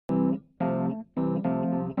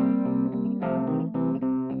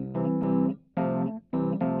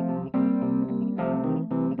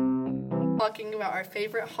talking about our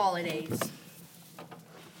favorite holidays.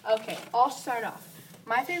 Okay, I'll start off.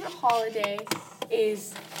 My favorite holiday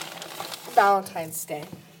is Valentine's Day.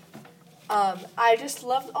 I just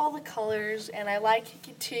love all the colors, and I like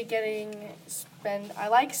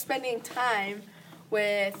spending time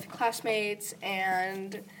with classmates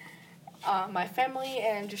and my family,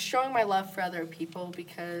 and just showing my love for other people,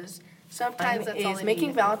 because sometimes that's all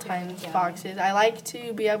making Valentine's boxes. I like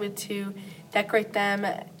to be able to decorate them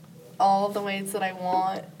all the ways that I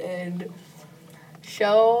want and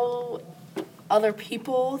show other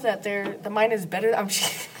people that mine is better. I'm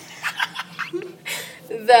just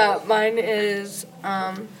that mine is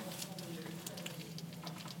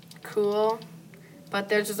cool, but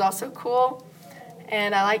theirs is also cool,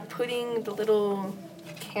 and I like putting the little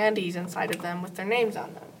candies inside of them with their names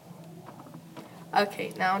on them.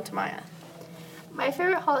 Okay, now on to Maya. My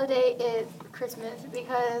favorite holiday is Christmas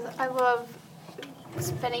because I love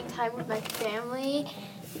spending time with my family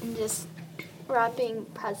and just wrapping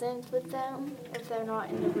presents with them if they're not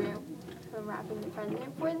in the room. So I'm wrapping the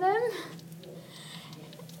present for them.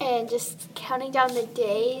 And just counting down the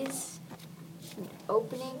days and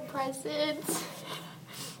opening presents.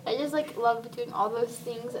 I just love doing all those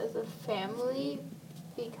things as a family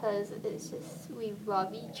because it's just, we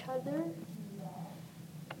love each other.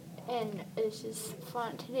 And it's just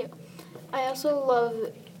fun to do. I also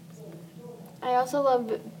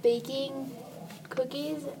love baking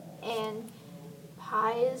cookies and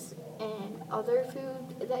pies and other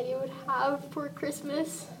food that you would have for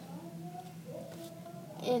Christmas.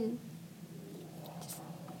 And just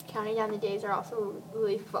counting down the days are also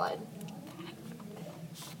really fun.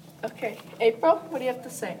 Okay, April, what do you have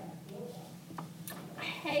to say?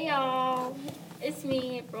 Hey y'all, it's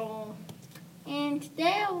me, April. And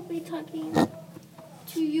today I will be talking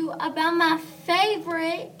to you about my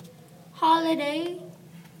favorite holiday.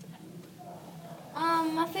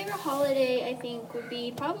 My favorite holiday, I think, would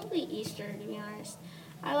be probably Easter, to be honest.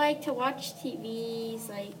 I like to watch TVs,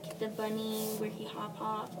 like the bunny where he hop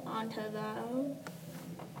onto the...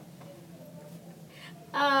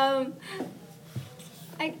 I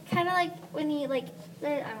kind of like when he, I don't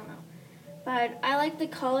know. But I like the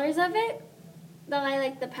colors of it. I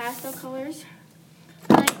like the pastel colors.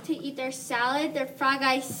 I like to eat their salad, their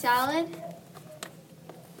frog-eyed salad.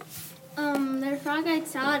 Their frog-eyed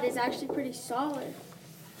salad is actually pretty solid.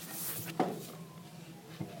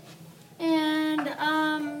 And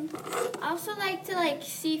I also like to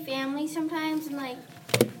see family sometimes and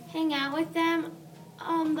hang out with them.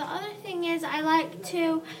 The other thing is I like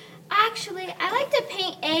to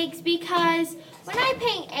paint eggs, because when I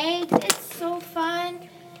paint eggs, it's so fun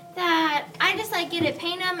that I just get to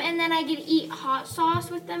paint them, and then I get to eat hot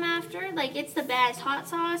sauce with them after. It's the best. Hot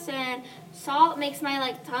sauce and salt makes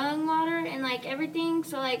my tongue water and everything.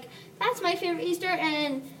 So that's my favorite Easter.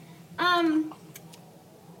 And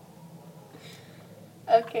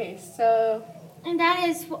okay, so and that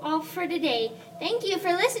is all for today. Thank you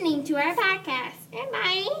for listening to our podcast. And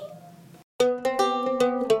bye.